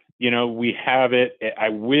here, we have it. I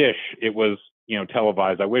wish it was,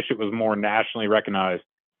 televised. I wish it was more nationally recognized.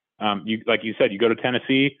 Like you said, you go to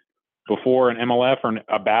Tennessee before an MLF or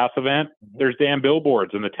a bass event, there's damn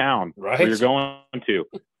billboards in the town where you're going to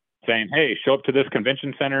saying, hey, show up to this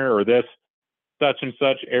convention center or this such and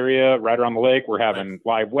such area right around the lake. We're having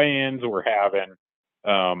live weigh-ins. We're having,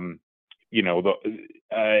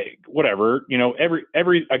 whatever,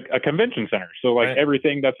 a convention center. So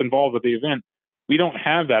everything that's involved with the event, we don't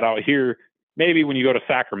have that out here. Maybe when you go to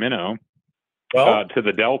Sacramento, to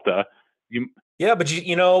the Delta, but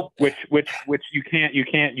which you can't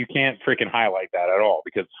freaking highlight that at all,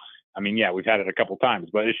 because we've had it a couple times,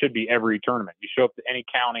 but it should be every tournament. You show up to any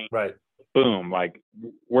county, right? Boom. Like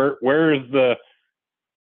where is the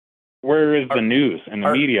news and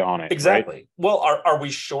the media on it? Exactly. Right? Well, are we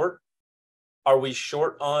short? Are we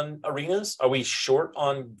short on arenas? Are we short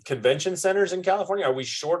on convention centers in California? Are we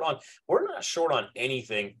short on? We're not short on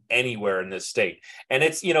anything anywhere in this state. And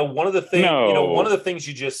it's, one of the things, one of the things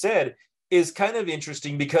you just said is kind of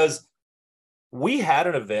interesting, because we had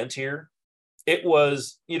an event here. It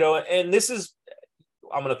was, and this is,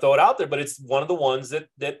 I'm going to throw it out there, but it's one of the ones that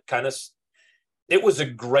kind of, it was a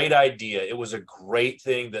great idea. It was a great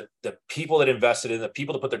thing that the people that invested in, the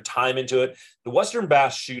people that put their time into it. The Western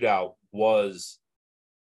Bass Shootout was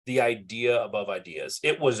the idea above ideas.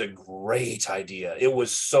 It was a great idea. It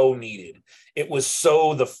was so needed. It was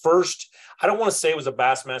so the first, I don't want to say it was a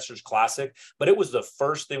Bassmasters Classic, but it was the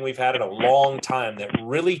first thing we've had in a long time that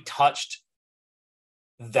really touched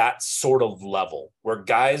that sort of level where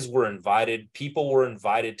guys were invited, people were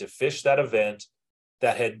invited to fish that event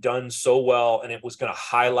that had done so well, and it was going to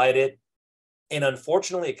highlight it. And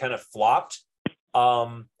unfortunately, it kind of flopped.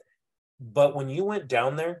 But when you went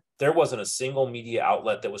down there, there wasn't a single media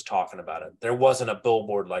outlet that was talking about it. There wasn't a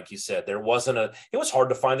billboard, like you said. It was hard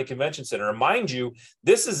to find the convention center. And mind you,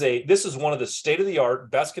 this is one of the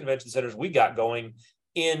state-of-the-art best convention centers we got going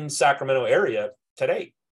in Sacramento area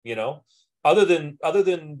today, other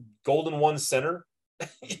than Golden One Center,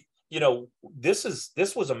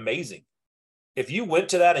 this was amazing. If you went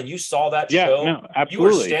to that and you saw that show, you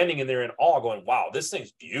were standing in there in awe going, wow, this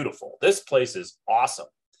thing's beautiful. This place is awesome.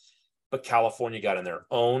 But California got in their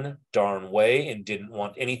own darn way and didn't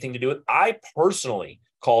want anything to do with it. I personally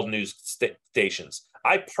called news stations.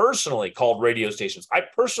 I personally called radio stations.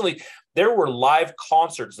 There were live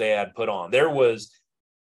concerts they had put on. There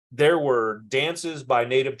were dances by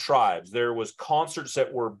native tribes. There was concerts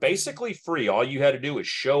that were basically free. All you had to do was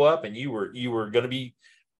show up, and you were going to be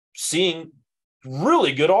seeing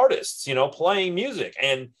really good artists, playing music.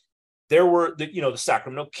 And there were the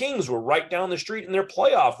Sacramento Kings were right down the street in their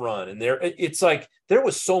playoff run. And it's like there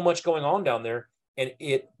was so much going on down there, and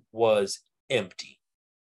it was empty.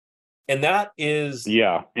 And that is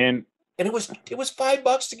and it was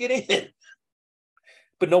 $5 to get in.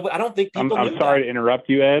 But no, I don't think people. I'm sorry to interrupt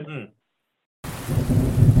you, Ed.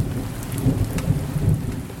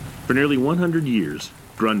 For nearly 100 years,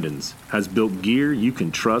 Grundens has built gear you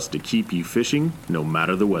can trust to keep you fishing no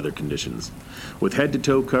matter the weather conditions. With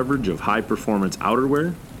head-to-toe coverage of high-performance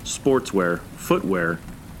outerwear, sportswear, footwear,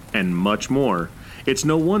 and much more, it's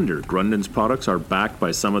no wonder Grundens products are backed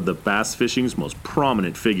by some of the bass fishing's most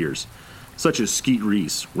prominent figures, such as Skeet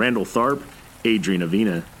Reese, Randall Tharp, Adrian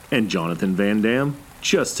Avina, and Jonathan Van Dam,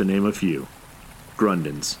 just to name a few.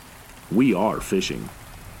 Grundens. We are fishing.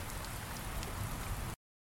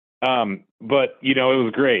 But it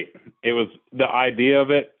was great. It was the idea of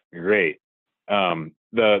it, great.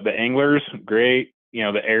 The anglers, great.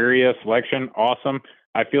 The area selection, awesome.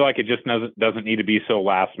 I feel like it just doesn't need to be so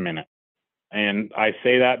last minute. And I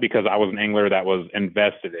say that because I was an angler that was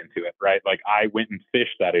invested into it, right? Like I went and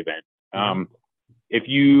fished that event. If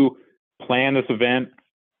you plan this event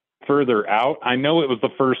further out, I know it was the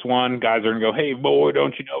first one. Guys are gonna go, hey boy,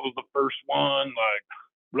 don't you know it was the first one? Like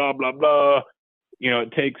blah blah blah.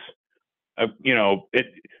 It takes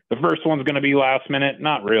the first one's going to be last minute.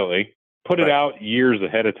 Not really. Put it out years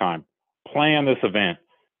ahead of time. Plan this event.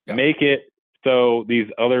 Make it so these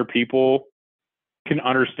other people can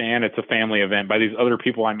understand it's a family event. By these other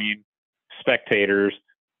people, I mean spectators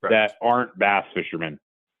that aren't bass fishermen,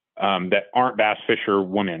 that aren't bass fisher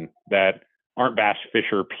women, that aren't bass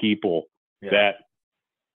fisher people, that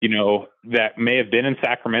that may have been in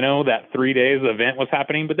Sacramento that 3 days the event was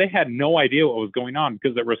happening, but they had no idea what was going on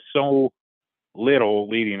because there was so little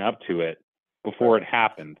leading up to it before it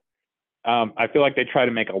happened. I feel like they try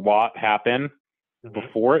to make a lot happen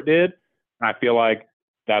before it did. And I feel like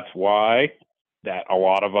that's why that a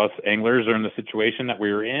lot of us anglers are in the situation that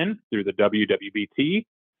we were in through the WWBT,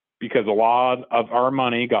 because a lot of our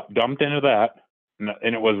money got dumped into that.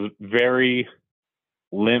 And it was very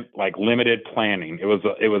limited planning. It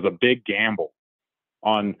was a big gamble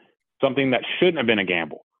on something that shouldn't have been a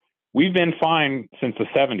gamble. We've been fine since the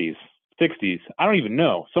 70s, 60s. I don't even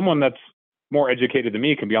know. Someone that's more educated than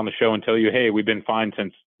me can be on the show and tell you, hey, we've been fine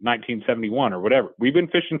since 1971 or whatever. We've been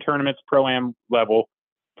fishing tournaments, pro-am level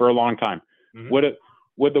for a long time. Would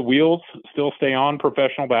the wheels still stay on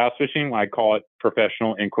professional bass fishing? I call it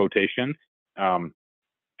professional in quotations.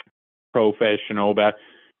 Professional bass.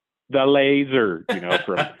 The laser,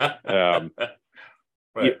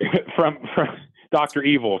 from Dr.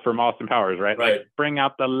 Evil from Austin Powers, right? Like bring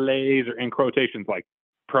out the laser in quotations, like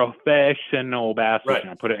professional bass fishing.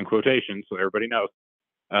 I put it in quotations so everybody knows.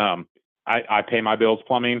 I pay my bills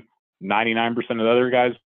plumbing. 99% of the other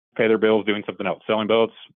guys pay their bills doing something else, selling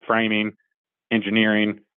boats, framing,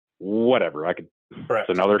 engineering, whatever. It's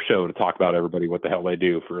another show to talk about everybody what the hell they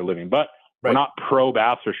do for a living. But we're not pro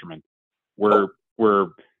bass fishermen. We're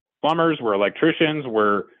plumbers, we're electricians,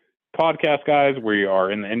 we're podcast guys.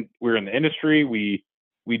 We're in the industry. We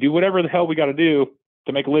do whatever the hell we got to do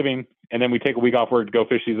to make a living, and then we take a week off work to go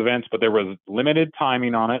fish these events. But there was limited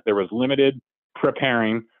timing on it. There was limited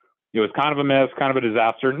preparing. It was kind of a mess, kind of a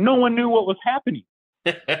disaster. No one knew what was happening.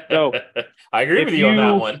 So I agree with you on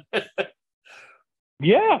that one.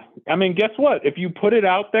 Yeah. I mean, guess what? If you put it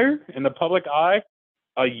out there in the public eye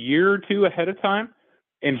a year or two ahead of time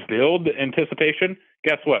and build the anticipation,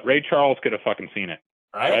 guess what? Ray Charles could have fucking seen it.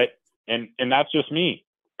 Right? And that's just me.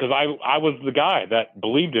 Because I was the guy that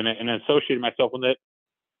believed in it and associated myself with it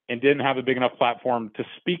and didn't have a big enough platform to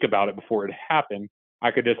speak about it before it happened. I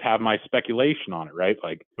could just have my speculation on it, right?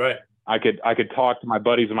 Like, I could talk to my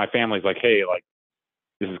buddies and my families like, hey, like,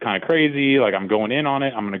 this is kind of crazy. Like, I'm going in on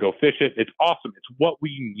it. I'm going to go fish it. It's awesome. It's what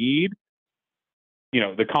we need. You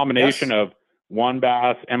know, the combination of WON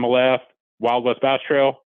Bass, MLF, Wild West Bass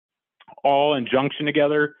Trail, all in junction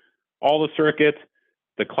together, all the circuits,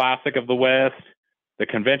 the Classic of the West, the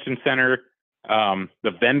convention center,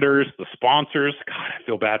 the vendors, the sponsors. God, I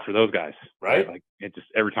feel bad for those guys. Right? Like, it just,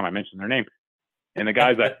 every time I mention their name. And the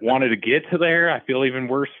guys that wanted to get to there, I feel even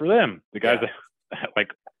worse for them. The guys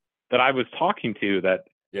that I was talking to that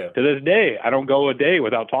to this day, I don't go a day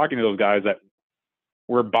without talking to those guys that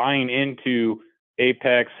were buying into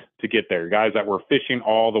Apex to get there, guys that were fishing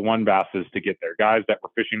all the WON Basses to get there, guys that were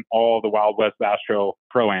fishing all the Wild West Bass Trail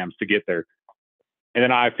Pro-Ams to get there. And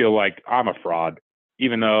then I feel like I'm a fraud,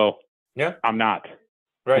 even though I'm not.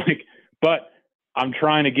 Right. Like, but I'm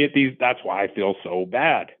trying to get these. That's why I feel so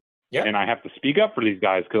bad. Yeah. And I have to speak up for these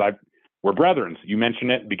guys because we're brethren. You mentioned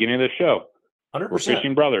it at the beginning of the show. 100%. We're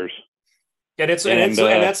fishing brothers. And that's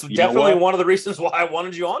definitely one of the reasons why I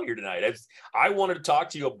wanted you on here tonight. I wanted to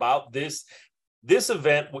talk to you about this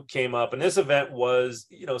event. What came up, and this event was,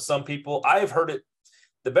 you know, some people, I've heard it.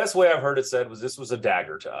 The best way I've heard it said was this was a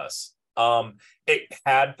dagger to us. It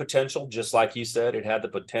had potential, just like you said. It had the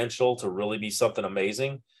potential to really be something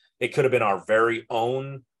amazing. It could have been our very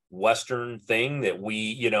own Western thing that we,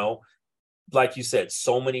 you know, like you said,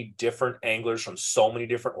 so many different anglers from so many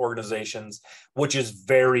different organizations, which is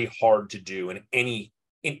very hard to do in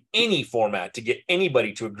any format to get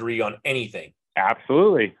anybody to agree on anything.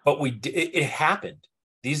 Absolutely. But it happened.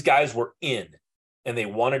 These guys were in and they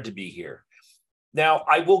wanted to be here. Now,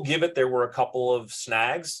 I will give it, there were a couple of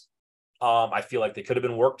snags. I feel like they could have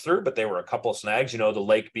been worked through, but there were a couple of snags, you know, the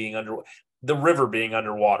lake being the river being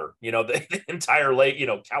underwater, you know, the entire lake, you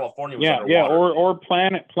know, California was underwater. Yeah, or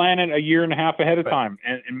plan it a year and a half ahead of time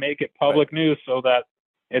and make it public news so that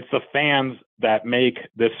it's the fans that make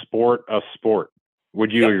this sport a sport.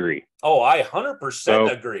 Would you agree? Oh, I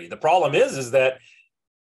 100% agree. The problem is that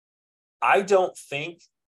I don't think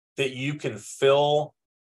that you can fill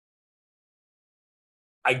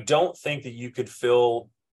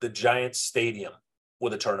the Giants stadium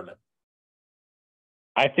with a tournament.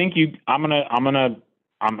 I think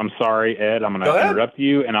I'm sorry, Ed. I'm going to interrupt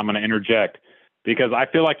you and I'm going to interject because I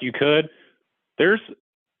feel like you could. There's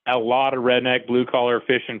a lot of redneck blue collar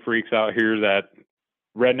fishing freaks out here that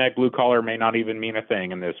redneck blue collar may not even mean a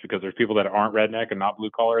thing in this because there's people that aren't redneck and not blue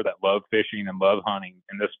collar that love fishing and love hunting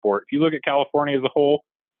in this sport. If you look at California as a whole,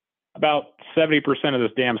 about 70% of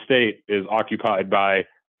this damn state is occupied by,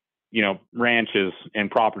 you know, ranches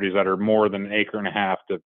and properties that are more than an acre and a half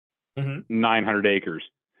to 900 acres.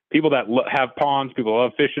 People that have ponds, people that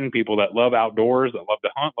love fishing, people that love outdoors, that love to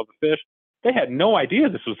hunt, love to fish. They had no idea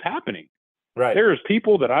this was happening. Right. There's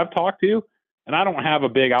people that I've talked to, and I don't have a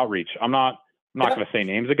big outreach. I'm not going to say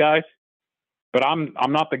names of guys, but I'm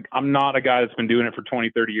not a guy that's been doing it for 20,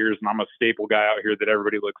 30 years, and I'm a staple guy out here that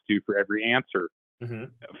everybody looks to for every answer,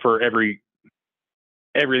 for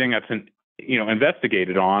everything that's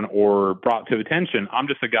investigated on or brought to attention. I'm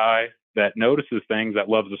just a guy that notices things, that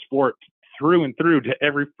loves the sport through and through to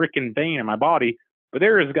every freaking vein in my body. But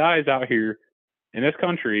there is guys out here in this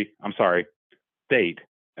country, state,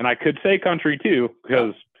 and I could say country too,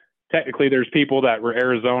 because technically there's people that were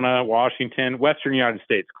Arizona, Washington, Western United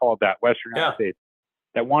States, called that Western United States,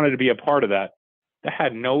 that wanted to be a part of that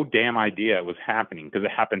had no damn idea it was happening because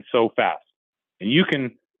it happened so fast. And you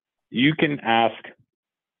can ask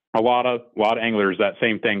a lot of anglers that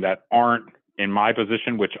same thing that aren't in my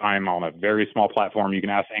position, which I'm on a very small platform. You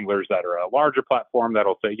can ask anglers that are a larger platform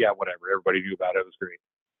that'll say, yeah, whatever, everybody knew about it. It was great.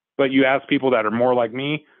 But you ask people that are more like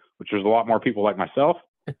me, which there's a lot more people like myself,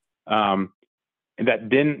 that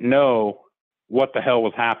didn't know what the hell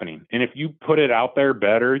was happening. And if you put it out there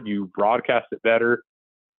better, you broadcast it better,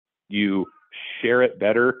 you share it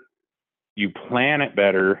better, you plan it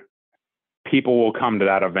better, people will come to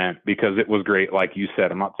that event because it was great. Like you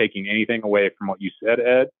said, I'm not taking anything away from what you said,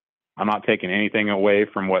 Ed. I'm not taking anything away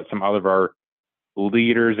from what some other of our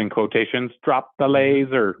leaders in quotations, drop the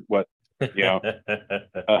laser, what,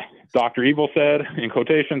 Dr. Evil said in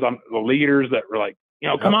quotations. I'm the leaders that were like,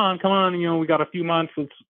 come on, we got a few months.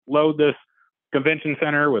 Let's load this convention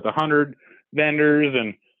center with 100 vendors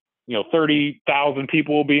and 30,000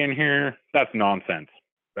 people will be in here. That's nonsense.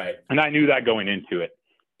 Right. And I knew that going into it.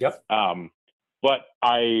 Yep. But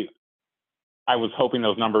I was hoping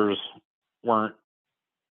those numbers weren't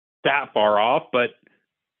that far off, but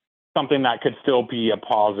something that could still be a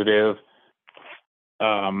positive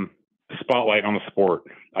spotlight on the sport,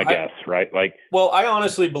 I guess, right? Like, well, I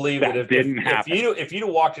honestly believe that if you'd have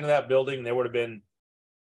walked into that building, there would have been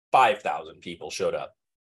 5,000 people showed up.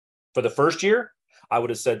 For the first year, I would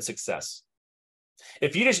have said success.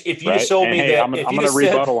 If you just told me that, I'm going to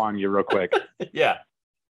rebuttal on you real quick. Yeah,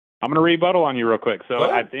 I'm going to rebuttal on you real quick. So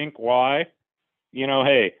I think why,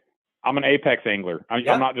 hey, I'm an apex angler. I'm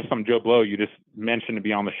not just some Joe Blow you just mentioned to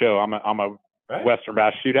be on the show. I'm a Western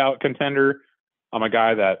Bass Shootout contender. I'm a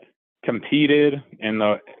guy that competed in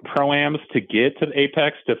the pro-ams to get to the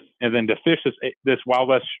apex and then to fish this wild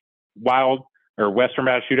Western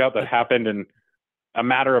Bass Shootout that happened in a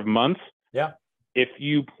matter of months. Yeah. If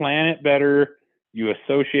you plan it better, you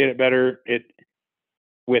associate it better,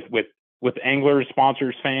 with anglers,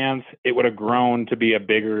 sponsors, fans, it would have grown to be a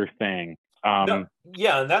bigger thing. And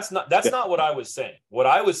that's not what I was saying. What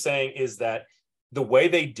I was saying is that the way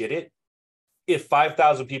they did it, if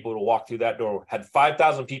 5,000 people would have walked through that door, had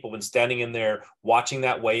 5,000 people been standing in there watching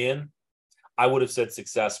that weigh in, I would have said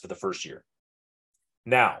success for the first year.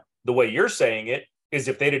 Now, the way you're saying it is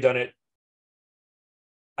if they'd have done it,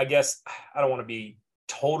 I guess I don't want to be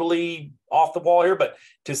totally off the wall here, but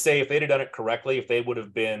to say if they'd have done it correctly, if they would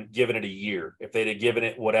have been given it a year, if they'd have given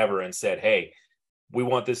it whatever and said, hey, we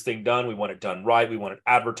want this thing done. We want it done right. We want it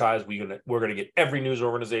advertised. We're going to get every news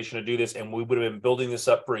organization to do this. And we would have been building this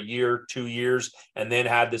up for a year, 2 years, and then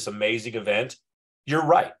had this amazing event. You're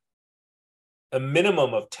right. A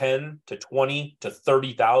minimum of 10 to 20 to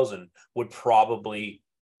 30,000 would probably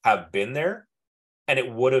have been there, and it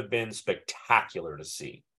would have been spectacular to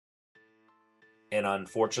see. And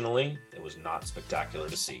unfortunately, it was not spectacular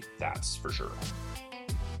to see. That's for sure.